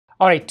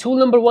All right, tool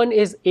number one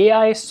is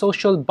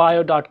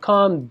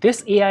AISocialBio.com.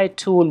 This AI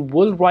tool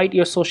will write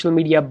your social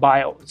media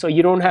bio. So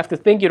you don't have to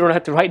think, you don't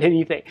have to write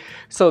anything.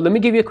 So let me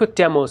give you a quick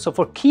demo. So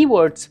for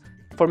keywords,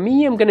 for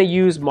me, I'm gonna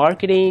use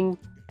marketing,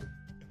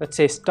 let's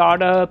say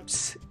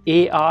startups,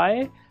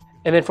 AI,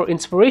 and then for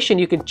inspiration,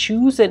 you can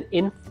choose an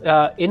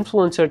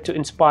influencer to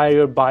inspire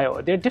your bio.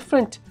 There are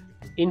different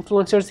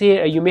influencers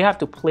here. You may have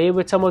to play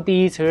with some of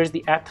these. Here's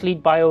the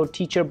athlete bio,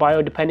 teacher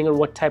bio, depending on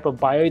what type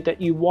of bio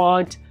that you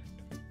want.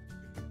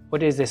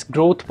 What is this?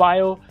 Growth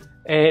bio.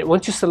 And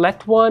once you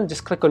select one,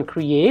 just click on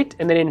create,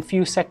 and then in a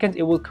few seconds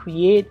it will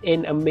create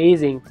an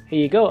amazing,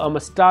 here you go, I'm a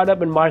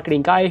startup and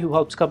marketing guy who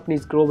helps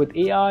companies grow with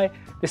AI.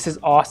 This is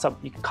awesome.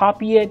 You can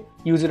copy it,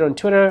 use it on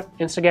Twitter,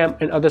 Instagram,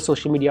 and other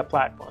social media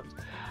platforms.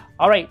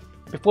 All right,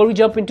 before we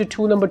jump into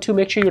tool number two,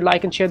 make sure you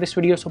like and share this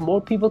video so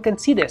more people can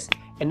see this.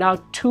 And now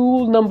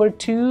tool number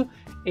two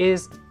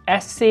is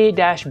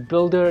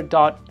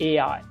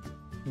essay-builder.ai.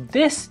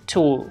 This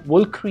tool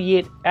will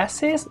create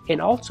essays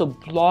and also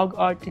blog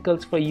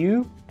articles for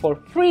you for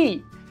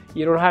free.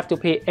 You don't have to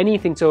pay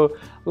anything. So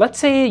let's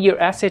say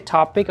your essay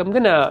topic, I'm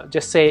gonna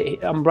just say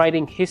I'm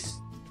writing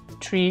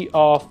history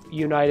of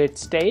United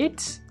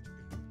States.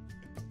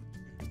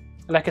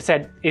 Like I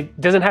said, it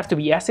doesn't have to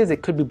be essays,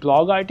 it could be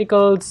blog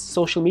articles,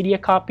 social media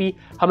copy.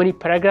 How many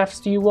paragraphs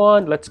do you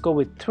want? Let's go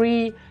with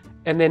 3.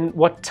 And then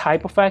what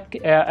type of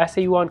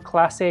essay you want?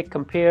 Classic,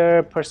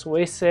 compare,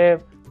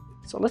 persuasive.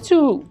 So let's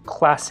do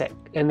classic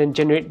and then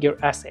generate your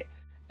essay.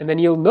 And then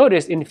you'll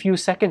notice in a few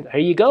seconds, there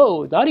you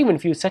go. Not even a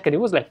few seconds, it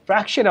was like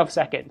fraction of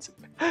seconds.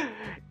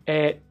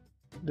 And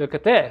look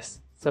at this.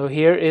 So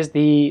here is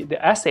the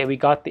essay. We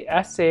got the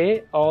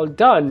essay all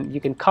done. You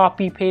can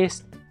copy,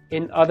 paste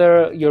in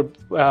other your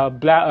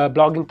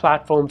blogging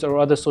platforms or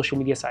other social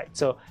media sites.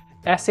 So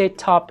essay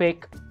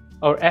topic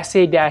or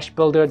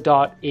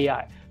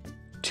essay-builder.ai.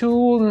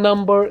 Tool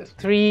number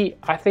 3,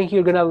 I think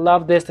you're gonna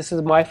love this. This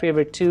is my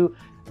favorite too.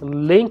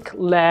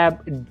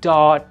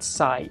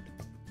 Linklab.site.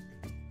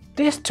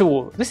 This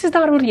tool, this is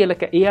not really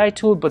like an AI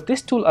tool, but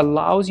this tool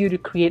allows you to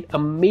create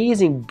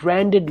amazing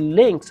branded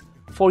links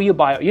for your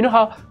bio. You know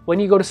how when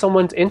you go to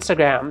someone's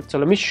Instagram, so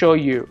let me show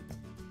you.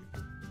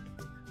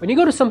 When you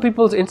go to some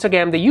people's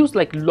Instagram, they use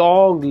like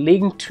long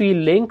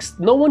Linktree links.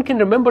 No one can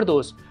remember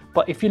those.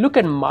 But if you look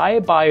at my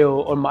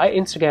bio or my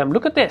Instagram,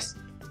 look at this.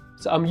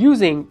 So I'm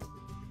using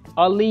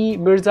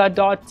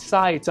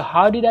alimirza.site. So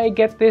how did I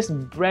get this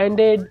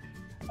branded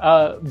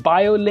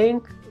bio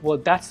link? Well,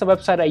 that's the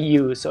website I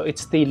use. So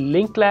it's the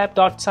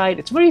linklab.site.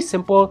 It's very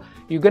simple.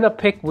 You're gonna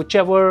pick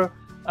whichever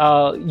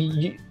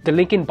the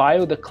link in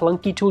bio, the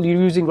clunky tool you're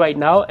using right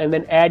now, and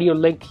then add your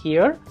link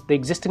here, the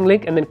existing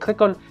link, and then click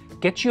on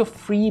get your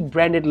free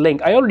branded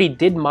link. I already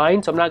did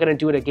mine, so I'm not gonna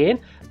do it again,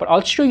 but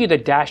I'll show you the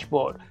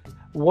dashboard.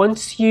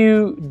 Once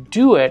you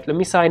do it, let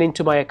me sign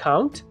into my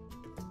account.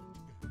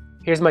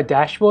 Here's my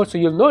dashboard. So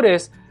you'll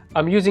notice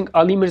I'm using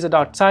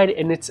alimirza.site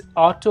and it's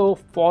auto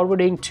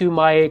forwarding to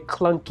my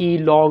clunky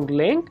long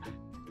link.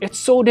 It's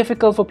so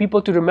difficult for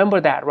people to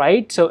remember that,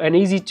 right? So and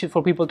easy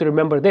for people to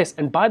remember this.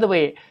 And by the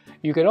way,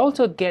 you can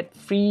also get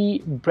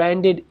free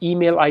branded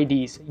email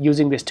IDs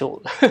using this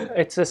tool.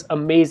 It's just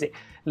amazing.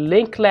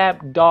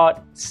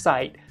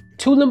 Linklab.site.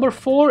 Tool number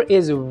 4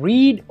 is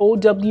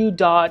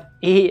readow.ai.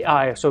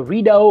 So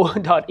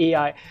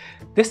readow.ai.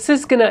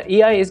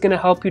 AI is gonna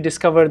help you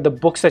discover the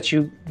books that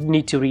you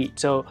need to read.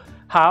 So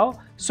how?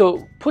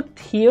 So put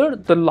here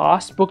the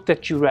last book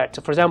that you read.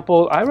 So for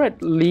example, I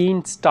read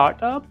Lean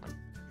Startup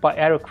by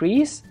Eric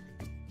Ries.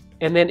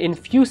 And then in a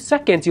few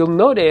seconds, you'll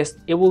notice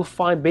it will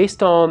find,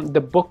 based on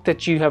the book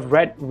that you have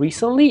read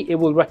recently, it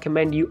will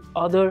recommend you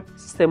other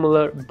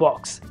similar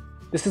books.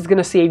 This is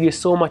gonna save you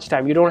so much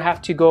time. You don't have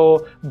to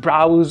go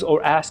browse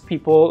or ask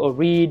people or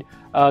read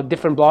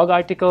different blog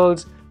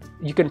articles.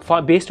 You can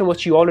find, based on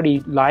what you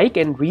already like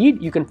and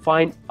read, you can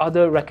find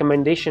other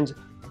recommendations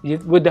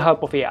with the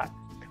help of AI.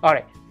 All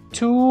right,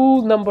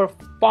 tool number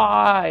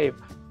 5,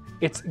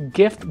 it's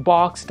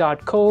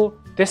giftbox.co.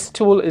 This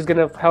tool is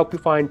gonna help you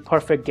find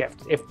perfect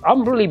gifts. If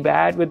I'm really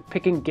bad with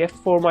picking gifts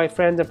for my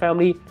friends and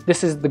family,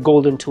 this is the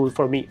golden tool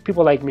for me,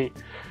 people like me.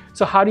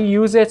 So how do you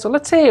use it? So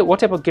let's say what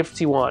type of gifts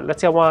you want.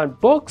 Let's say I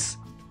want books,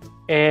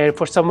 and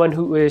for someone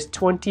who is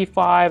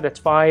 25, that's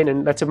fine.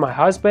 And that's my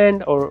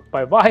husband or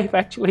my wife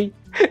actually.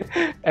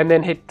 And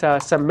then hit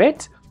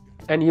submit,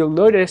 and you'll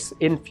notice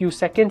in a few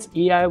seconds,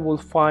 AI will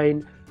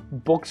find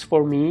books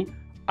for me.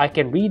 I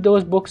can read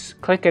those books,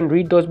 click and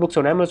read those books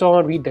on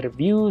Amazon, read the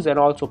reviews, and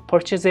also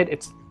purchase it.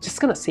 It's just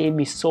gonna save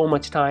me so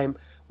much time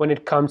when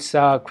it comes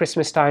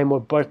Christmas time or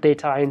birthday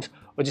times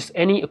or just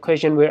any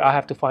occasion where I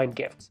have to find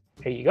gifts.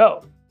 Here you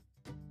go.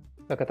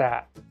 Look at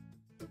that.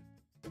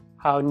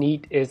 How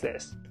neat is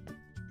this?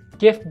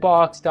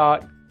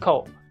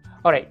 Giftbox.co.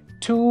 All right,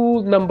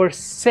 tool number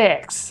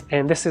 6,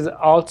 and this is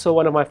also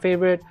one of my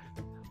favorite,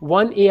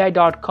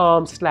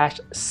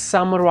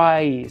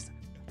 oneai.com/summarize.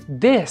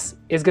 This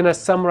is gonna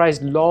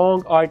summarize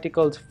long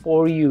articles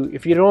for you.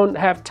 If you don't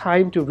have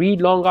time to read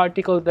long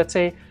articles, let's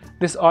say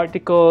this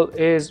article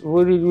is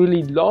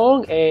really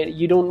long and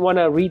you don't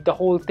wanna read the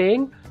whole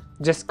thing,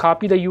 just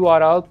copy the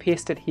URL,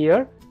 paste it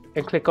here,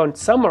 and click on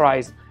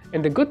summarize.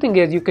 And the good thing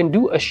is you can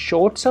do a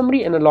short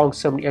summary and a long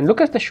summary. And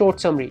look at the short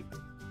summary.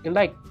 In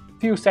like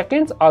few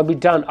seconds, I'll be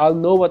done. I'll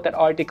know what that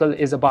article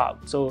is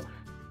about. So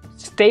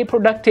stay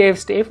productive,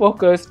 stay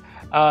focused,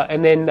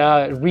 and then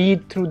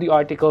read through the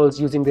articles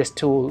using this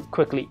tool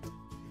quickly.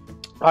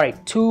 All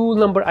right, tool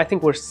number, I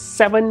think we're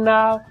 7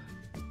 now.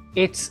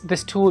 It's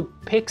this tool,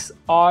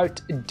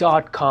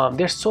 PicsArt.com.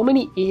 There's so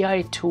many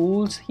AI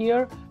tools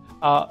here.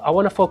 I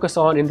want to focus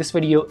on, in this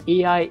video,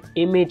 AI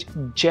image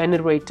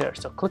generator.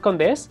 So click on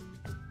this,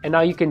 and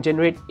now you can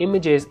generate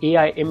images,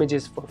 AI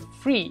images for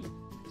free.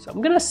 So I'm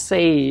gonna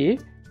say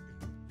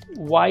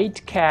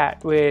white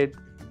cat with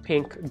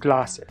pink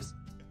glasses.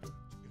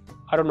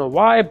 I don't know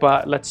why,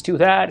 but let's do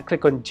that.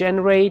 Click on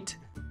generate,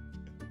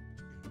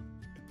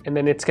 and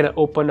then it's gonna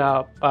open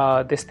up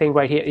this thing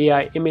right here,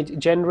 AI image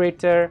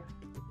generator.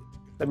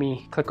 Let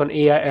me click on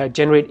AI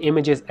generate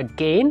images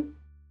again.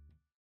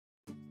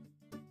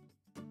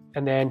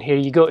 And then here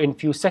you go. In a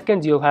few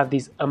seconds, you'll have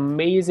these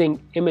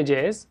amazing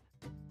images.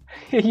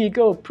 Here you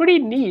go, pretty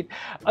neat.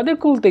 Other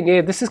cool thing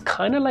is this is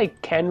kind of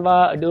like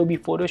Canva, Adobe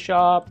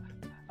Photoshop.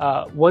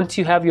 Once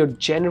you have your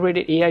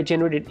AI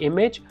generated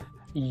image,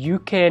 you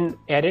can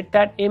edit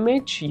that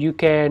image. You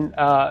can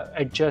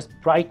adjust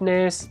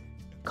brightness,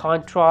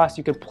 contrast.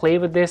 You can play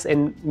with this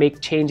and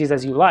make changes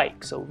as you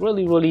like. So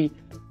really, really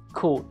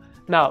cool.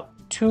 Now,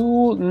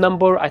 tool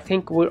number, I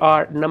think we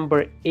are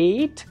number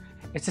 8.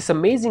 It's this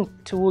amazing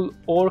tool,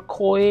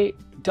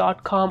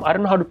 Orkoi.com. I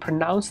don't know how to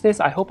pronounce this.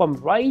 I hope I'm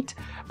right,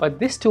 but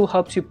this tool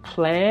helps you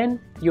plan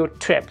your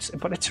trips.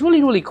 But it's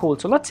really, really cool.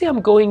 So let's say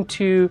I'm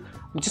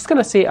just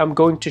gonna say I'm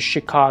going to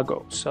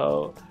Chicago.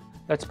 So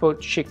let's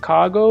put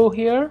Chicago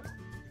here,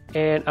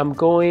 and I'm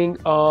going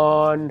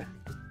on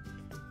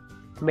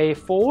May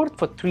 4th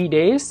for 3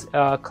 days.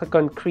 Click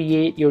on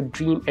create your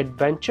dream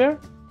adventure,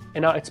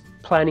 and now it's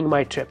planning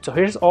my trip. So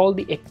here's all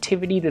the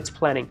activity that's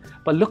planning.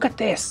 But look at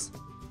this.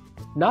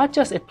 Not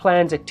just it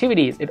plans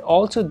activities, it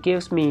also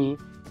gives me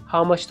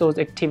how much those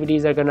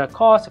activities are gonna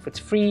cost. If it's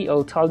free,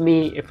 it'll tell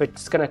me. If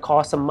it's gonna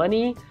cost some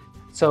money,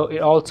 so it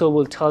also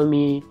will tell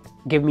me,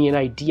 give me an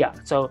idea.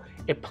 So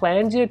it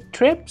plans your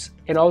trips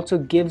and also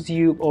gives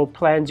you or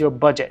plans your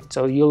budget.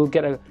 So you'll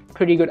get a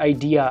pretty good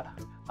idea.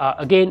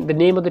 Again, the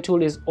name of the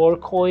tool is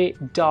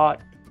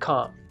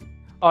Orkoi.com.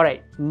 All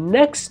right,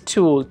 next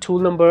tool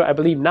number, I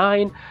believe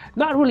 9.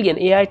 Not really an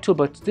AI tool,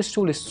 but this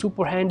tool is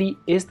super handy.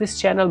 Is this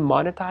channel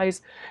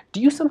monetized? Do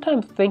you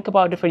sometimes think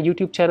about different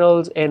YouTube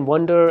channels and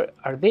wonder,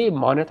 are they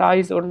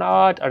monetized or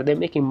not? Are they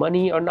making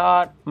money or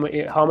not?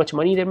 How much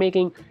money they're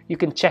making? You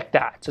can check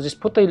that. So just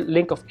put the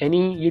link of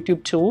any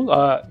YouTube tool,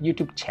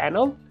 YouTube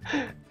channel,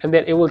 and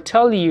then it will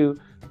tell you,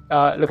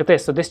 look at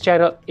this. So this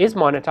channel is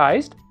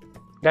monetized.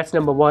 That's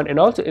number 1. And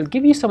also it'll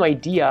give you some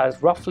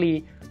ideas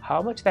roughly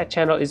how much that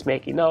channel is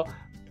making. Now,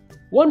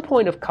 one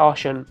point of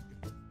caution,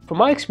 from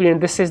my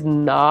experience, this is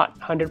not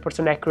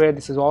 100% accurate.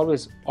 This is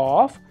always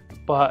off,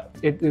 but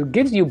it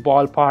gives you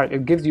ballpark.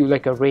 It gives you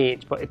like a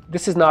range, but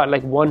this is not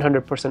like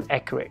 100%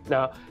 accurate.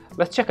 Now,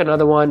 let's check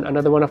another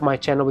one of my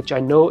channel, which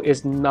I know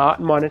is not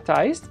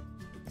monetized.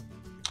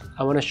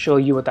 I want to show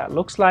you what that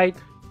looks like.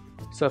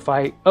 So if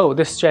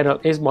this channel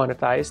is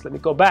monetized, let me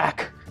go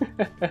back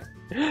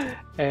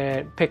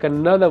and pick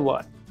another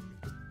one,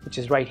 which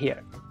is right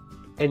here.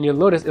 And you'll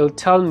notice it'll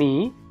tell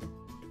me,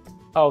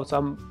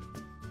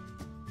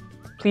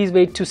 please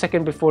wait 2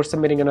 seconds before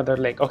submitting another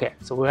link. Okay,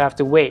 so we'll have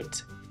to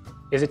wait.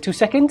 Is it 2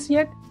 seconds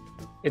yet?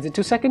 Is it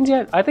 2 seconds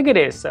yet? I think it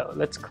is. So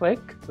let's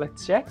click,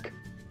 let's check.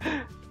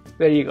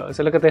 There you go.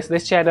 So look at this.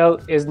 This channel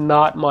is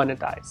not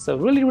monetized. So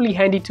really, really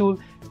handy tool.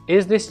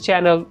 Is this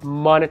channel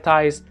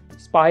monetized?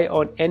 Spy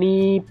on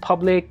any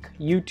public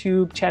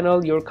YouTube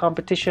channel, your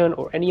competition,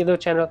 or any other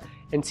channel,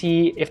 and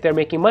see if they're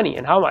making money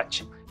and how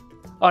much.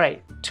 All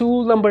right,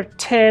 tool number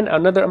 10,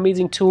 another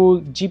amazing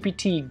tool,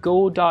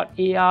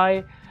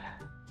 GPTGo.ai.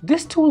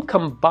 This tool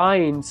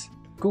combines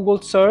Google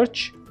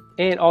search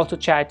and also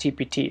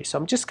ChatGPT. So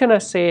I'm just gonna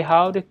say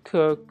how to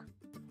cook,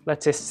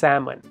 let's say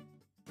salmon.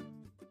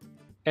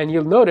 And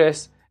you'll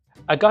notice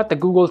I got the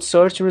Google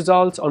search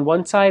results on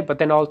one side, but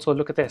then also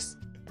look at this,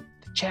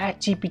 the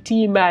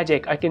ChatGPT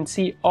magic. I can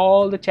see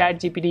all the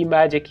ChatGPT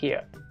magic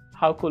here.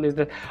 How cool is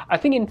that? I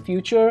think in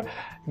future,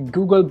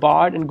 Google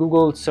Bard and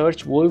Google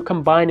Search will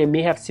combine and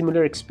may have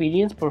similar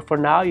experience, but for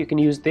now, you can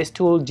use this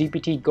tool,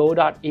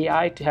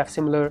 GPTGo.ai, to have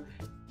similar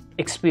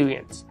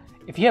experience.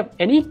 If you have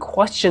any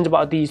questions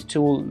about these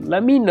tools,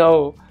 let me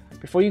know.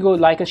 Before you go,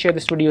 like and share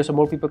this video so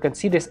more people can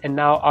see this. And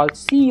now I'll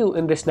see you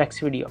in this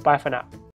next video. Bye for now.